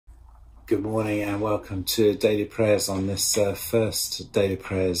Good morning and welcome to Daily Prayers on this first Daily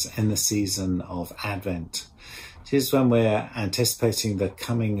Prayers in the season of Advent. It is when we're anticipating the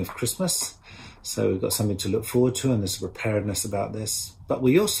coming of Christmas, so we've got something to look forward to and there's a preparedness about this. But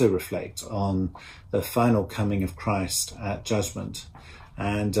we also reflect on the final coming of Christ at judgment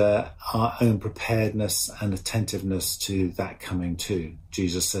and our own preparedness and attentiveness to that coming too.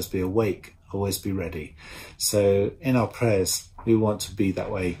 Jesus says, be awake, always be ready. So in our prayers, we want to be that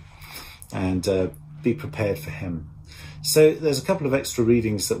way and be prepared for him. So there's a couple of extra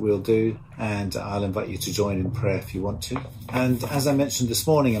readings that we'll do, and I'll invite you to join in prayer if you want to. And as I mentioned this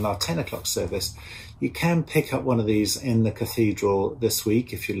morning in our 10 o'clock service, you can pick up one of these in the cathedral this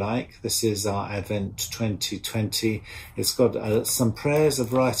week if you like. This is our Advent 2020. It's got some prayers, a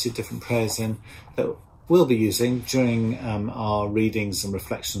variety of different prayers in that we'll be using during our readings and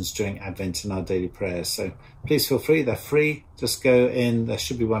reflections during Advent in our daily prayers. So please feel free, they're free. Just go in, there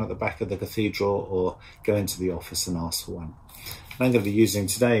should be one at the back of the cathedral, or go into the office and ask for one. And I'm going to be using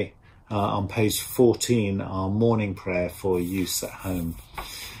today on page 14 our morning prayer for use at home.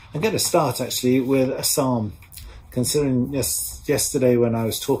 I'm going to start actually with a psalm, considering yesterday when I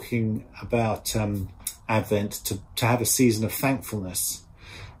was talking about Advent to have a season of thankfulness.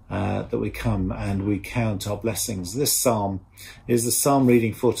 That we come and we count our blessings. This psalm is the psalm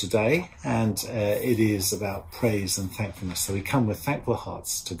reading for today, and it is about praise and thankfulness. So we come with thankful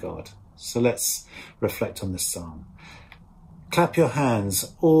hearts to God. So let's reflect on this psalm. Clap your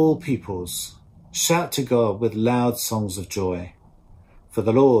hands, all peoples. Shout to God with loud songs of joy. For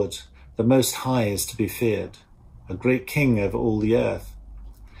the Lord, the Most High, is to be feared, a great King over all the earth.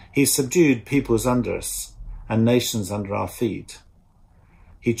 He subdued peoples under us and nations under our feet.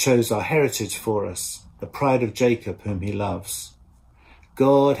 He chose our heritage for us, the pride of Jacob whom he loves.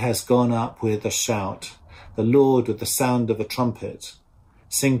 God has gone up with a shout, the Lord with the sound of a trumpet.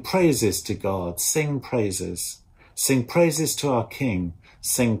 Sing praises to God, sing praises. Sing praises to our King,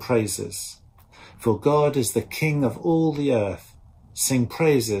 sing praises. For God is the King of all the earth, sing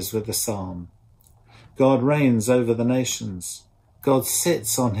praises with the psalm. God reigns over the nations. God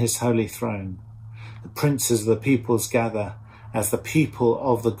sits on his holy throne. The princes of the peoples gather as the people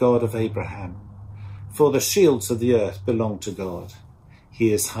of the God of Abraham. For the shields of the earth belong to God.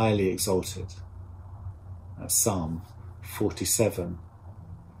 He is highly exalted. That's Psalm 47.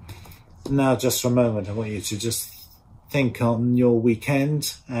 Now, just for a moment, I want you to just think on your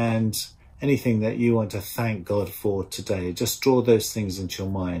weekend and anything that you want to thank God for today. Just draw those things into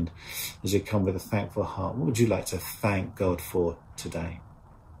your mind as you come with a thankful heart. What would you like to thank God for today?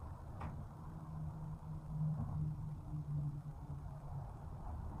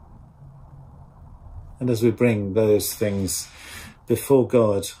 And as we bring those things before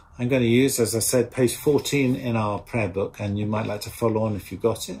God, I'm going to use, as I said, page 14 in our prayer book, and you might like to follow on if you've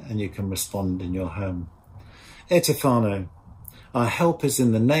got it, and you can respond in your home. Etephano, our help is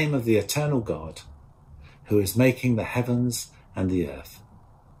in the name of the eternal God, who is making the heavens and the earth.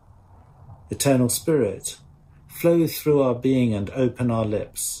 Eternal Spirit, flow through our being and open our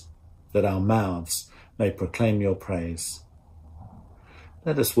lips, that our mouths may proclaim your praise.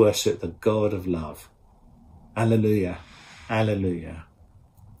 Let us worship the God of love. Alleluia, alleluia.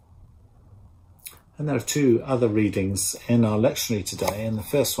 And there are two other readings in our lectionary today, and the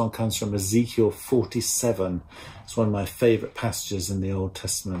first one comes from Ezekiel 47. It's one of my favourite passages in the Old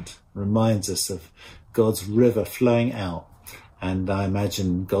Testament. It reminds us of God's river flowing out, and I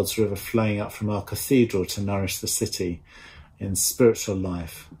imagine God's river flowing out from our cathedral to nourish the city in spiritual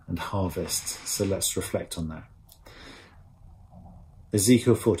life and harvest. So let's reflect on that.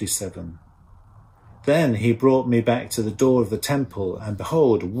 Ezekiel 47. Then he brought me back to the door of the temple, and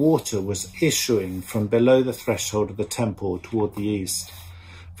behold, water was issuing from below the threshold of the temple toward the east,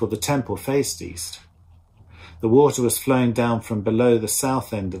 for the temple faced east. The water was flowing down from below the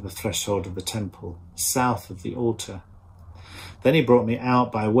south end of the threshold of the temple, south of the altar. Then he brought me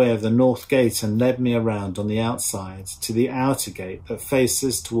out by way of the north gate and led me around on the outside to the outer gate that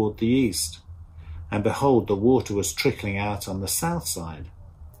faces toward the east. And behold, the water was trickling out on the south side.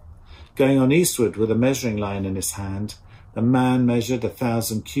 Going on eastward with a measuring line in his hand, the man measured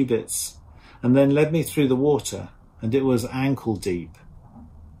 1,000 cubits, and then led me through the water, and it was ankle deep.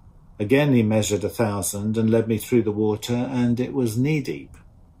 Again he measured 1,000 and led me through the water, and it was knee deep.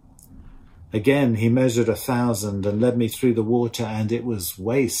 Again he measured 1,000 and led me through the water, and it was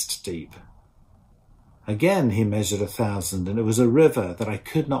waist deep. Again he measured 1,000, and it was a river that I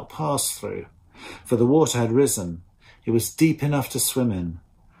could not pass through, for the water had risen. It was deep enough to swim in,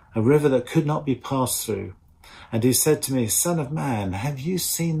 a river that could not be passed through. And he said to me, Son of man, have you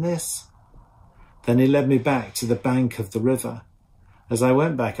seen this? Then he led me back to the bank of the river, As I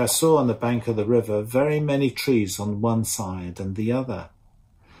went back, I saw on the bank of the river very many trees on one side and the other.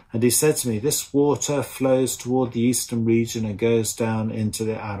 And he said to me, this water flows toward the eastern region and goes down into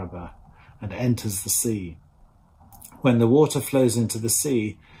the Arabah and enters the sea. When the water flows into the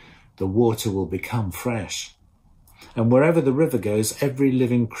sea, the water will become fresh. And wherever the river goes, every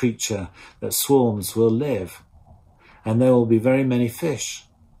living creature that swarms will live. And there will be very many fish.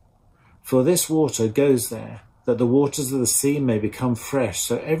 For this water goes there, that the waters of the sea may become fresh,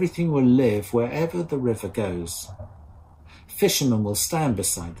 so everything will live wherever the river goes. Fishermen will stand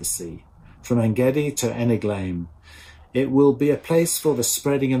beside the sea, from En-gedi to Eneglaim. It will be a place for the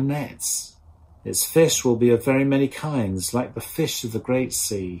spreading of nets. Its fish will be of very many kinds, like the fish of the great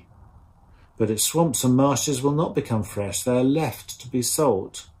sea. But its swamps and marshes will not become fresh, they are left to be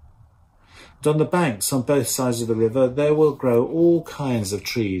salt. And on the banks on both sides of the river there will grow all kinds of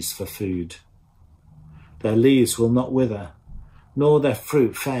trees for food. Their leaves will not wither, nor their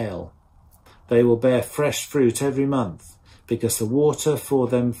fruit fail. They will bear fresh fruit every month, because the water for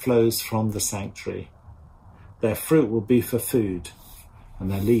them flows from the sanctuary. Their fruit will be for food,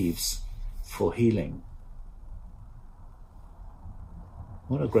 and their leaves for healing.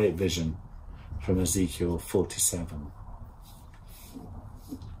 What a great vision from Ezekiel 47.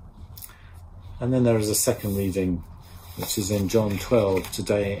 And then there is a second reading, which is in John 12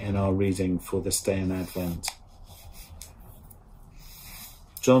 today in our reading for this day in Advent.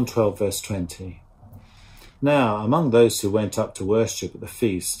 John 12 verse 20. Now, among those who went up to worship at the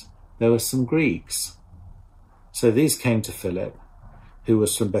feast, there were some Greeks. So these came to Philip, who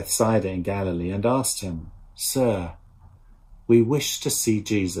was from Bethsaida in Galilee, and asked him, Sir, we wish to see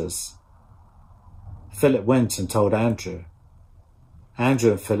Jesus. Philip went and told Andrew.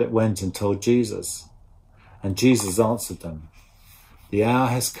 Andrew and Philip went and told Jesus. And Jesus answered them, The hour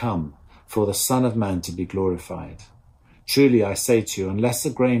has come for the Son of Man to be glorified. Truly I say to you, unless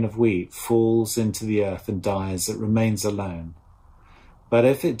a grain of wheat falls into the earth and dies, it remains alone. But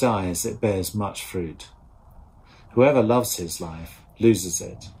if it dies, it bears much fruit. Whoever loves his life loses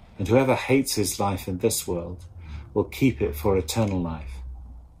it, and whoever hates his life in this world will keep it for eternal life.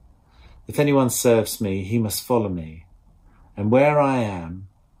 If anyone serves me, he must follow me, and where I am,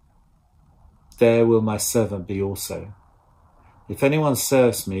 there will my servant be also. If anyone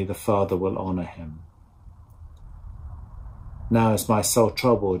serves me, the Father will honour him. Now is my soul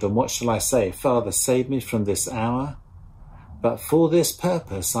troubled, and what shall I say? Father, save me from this hour. But for this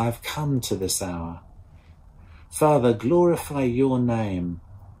purpose I have come to this hour. Father, glorify your name.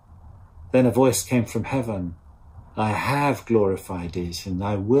 Then a voice came from heaven. I have glorified it, and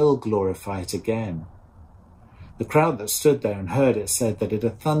I will glorify it again. The crowd that stood there and heard it said that it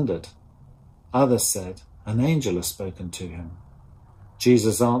had thundered. Others said, an angel has spoken to him.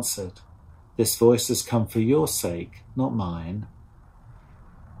 Jesus answered, This voice has come for your sake, not mine.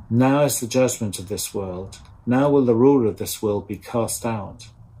 Now is the judgment of this world. Now will the ruler of this world be cast out.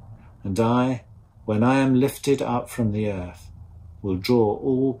 And I, when I am lifted up from the earth, will draw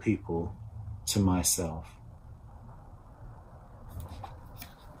all people to myself.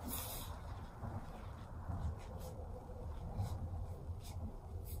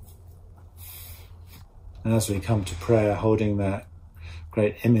 And as we come to prayer, holding that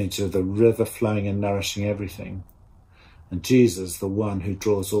great image of the river flowing and nourishing everything, and Jesus, the one who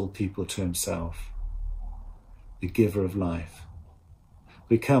draws all people to himself, the giver of life,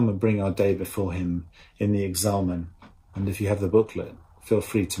 we come and bring our day before him in the Examen. And if you have the booklet, feel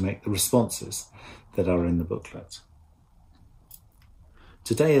free to make the responses that are in the booklet.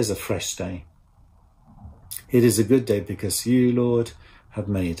 Today is a fresh day. It is a good day because you, Lord, have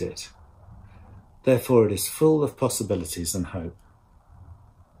made it. Therefore, it is full of possibilities and hope.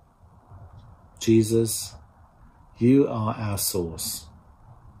 Jesus, you are our source.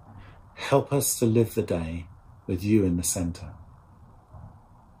 Help us to live the day with you in the centre.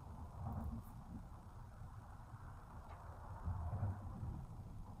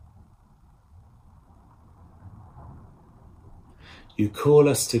 You call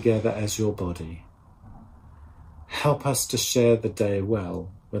us together as your body. Help us to share the day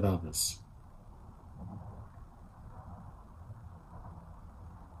well with others.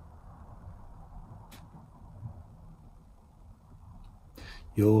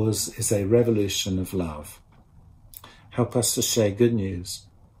 Yours is a revolution of love. Help us to share good news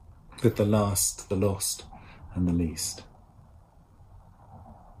with the last, the lost, and the least.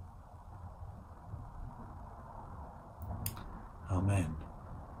 Amen.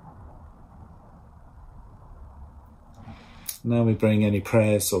 Now we bring any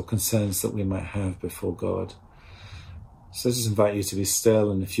prayers or concerns that we might have before God. So I just invite you to be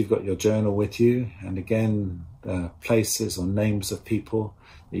still, and if you've got your journal with you, and again, places or names of people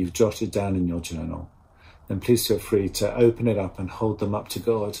that you've jotted down in your journal, then please feel free to open it up and hold them up to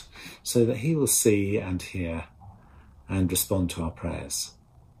God so that he will see and hear and respond to our prayers.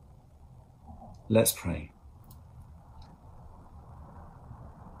 Let's pray.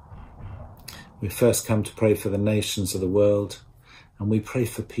 We first come to pray for the nations of the world, and we pray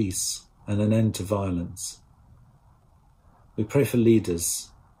for peace and an end to violence. We pray for leaders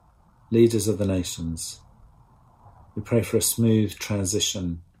of the nations. We pray for a smooth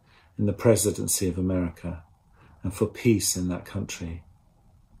transition in the presidency of America and for peace in that country.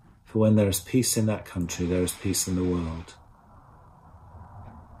 For when there is peace in that country, there is peace in the world.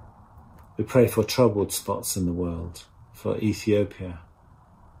 We pray for troubled spots in the world, for Ethiopia,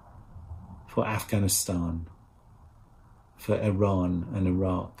 for Afghanistan, for Iran and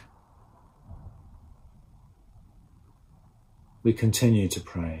Iraq. We continue to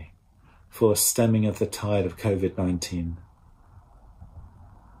pray for a stemming of the tide of COVID-19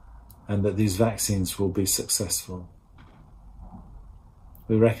 and that these vaccines will be successful.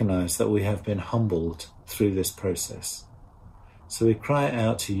 We recognise that we have been humbled through this process. So we cry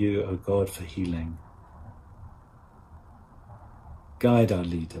out to you, O God, for healing. Guide our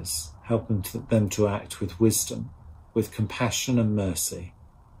leaders, help them to act with wisdom, with compassion and mercy,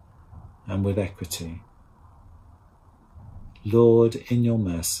 and with equity. Lord, in your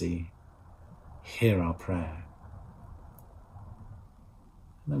mercy, hear our prayer.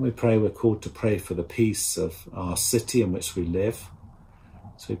 And then we pray, we're called to pray for the peace of our city in which we live.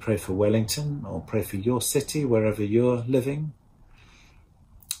 So we pray for Wellington, or pray for your city, wherever you're living,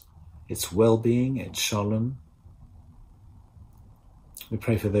 its well-being, its shalom. We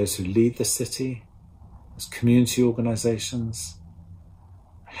pray for those who lead the city, as community organisations,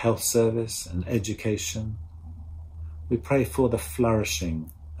 health service and education. We pray for the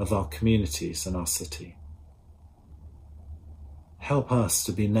flourishing of our communities and our city. Help us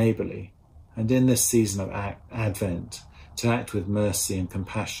to be neighbourly, and in this season of Advent, to act with mercy and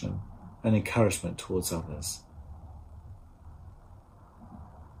compassion and encouragement towards others.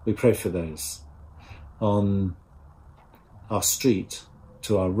 We pray for those on our street,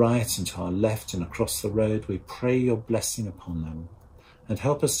 to our right and to our left and across the road. We pray your blessing upon them and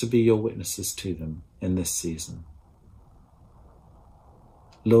help us to be your witnesses to them in this season.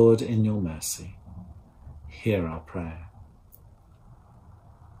 Lord, in your mercy, hear our prayer.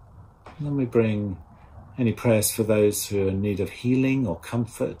 And then we bring any prayers for those who are in need of healing or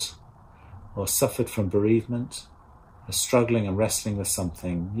comfort, or suffered from bereavement, are struggling and wrestling with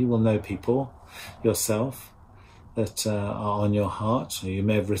something. You will know people yourself that are on your heart, or you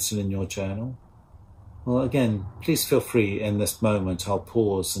may have written in your journal. Well, again, please feel free in this moment. I'll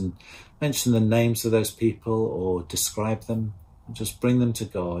pause and mention the names of those people or describe them. Just bring them to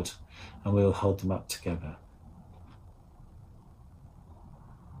God and we'll hold them up together.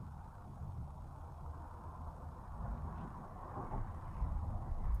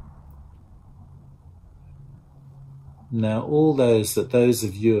 Now, all those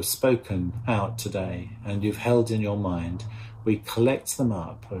of you have spoken out today and you've held in your mind, we collect them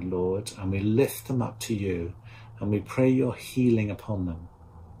up, O Lord, and we lift them up to you, and we pray your healing upon them.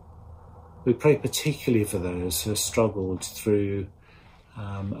 We pray particularly for those who have struggled through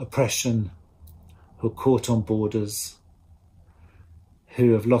oppression, who are caught on borders,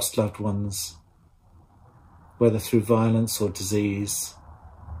 who have lost loved ones, whether through violence or disease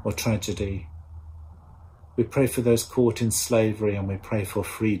or tragedy. We pray for those caught in slavery, and we pray for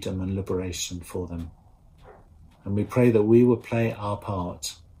freedom and liberation for them. And we pray that we will play our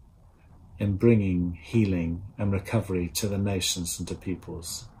part in bringing healing and recovery to the nations and to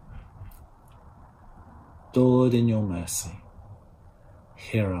peoples. Lord, in your mercy,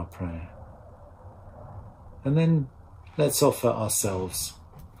 hear our prayer. And then let's offer ourselves.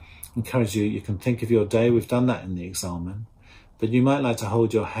 Encourage you, you can think of your day. We've done that in the examen, but you might like to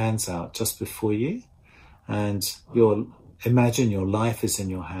hold your hands out just before you, and imagine your life is in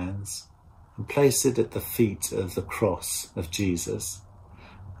your hands, and place it at the feet of the cross of Jesus,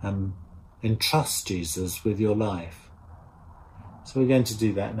 and entrust Jesus with your life. So we're going to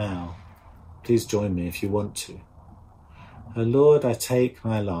do that now. Please join me if you want to. O Lord, I take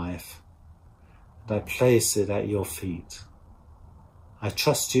my life and I place it at your feet. I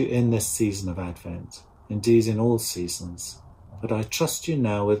trust you in this season of Advent, indeed in all seasons, but I trust you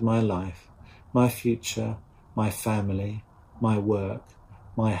now with my life, my future, my family, my work,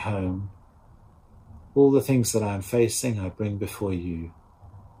 my home. All the things that I am facing, I bring before you,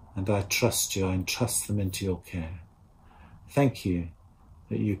 and I trust you, I entrust them into your care. Thank you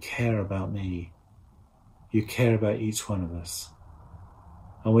that you care about me. You care about each one of us.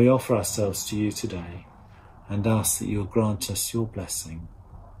 And we offer ourselves to you today and ask that you'll grant us your blessing.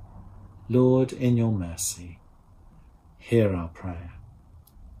 Lord, in your mercy, hear our prayer.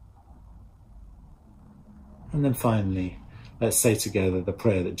 And then finally, let's say together the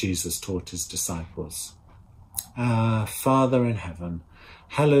prayer that Jesus taught his disciples. Our Father in heaven,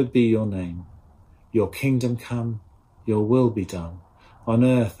 hallowed be your name. Your kingdom come, your will be done, on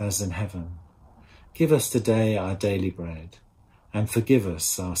earth as in heaven. Give us today our daily bread, and forgive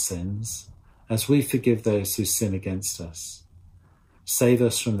us our sins, as we forgive those who sin against us. Save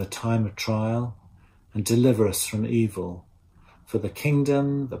us from the time of trial, and deliver us from evil. For the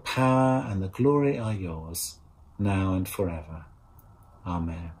kingdom, the power, and the glory are yours, now and forever.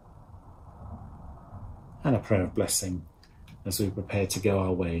 Amen. And a prayer of blessing as we prepare to go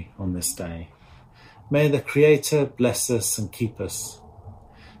our way on this day. May the Creator bless us and keep us.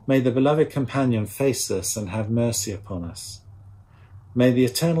 May the beloved companion face us and have mercy upon us. May the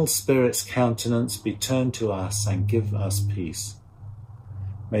eternal Spirit's countenance be turned to us and give us peace.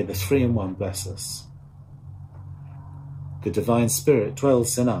 May the Three in One bless us. The Divine Spirit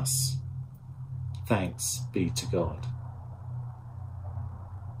dwells in us. Thanks be to God.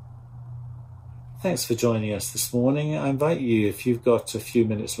 Thanks for joining us this morning. I invite you, if you've got a few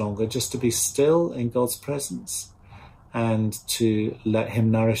minutes longer, just to be still in God's presence and to let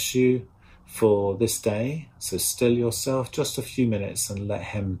him nourish you for this day. So still yourself just a few minutes and let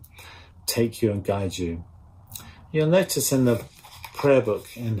him take you and guide you. You'll notice in the prayer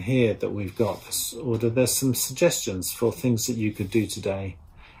book in here that we've got this order, there's some suggestions for things that you could do today.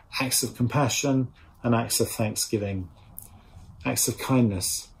 Acts of compassion and acts of thanksgiving. Acts of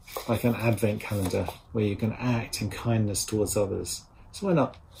kindness, like an Advent calendar where you can act in kindness towards others. So why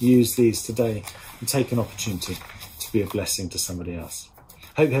not use these today and take an opportunity to be a blessing to somebody else.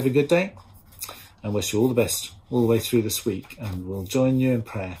 Hope you have a good day and wish you all the best all the way through this week, and we'll join you in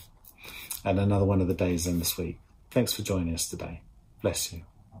prayer at another one of the days in this week. Thanks for joining us today. Bless you.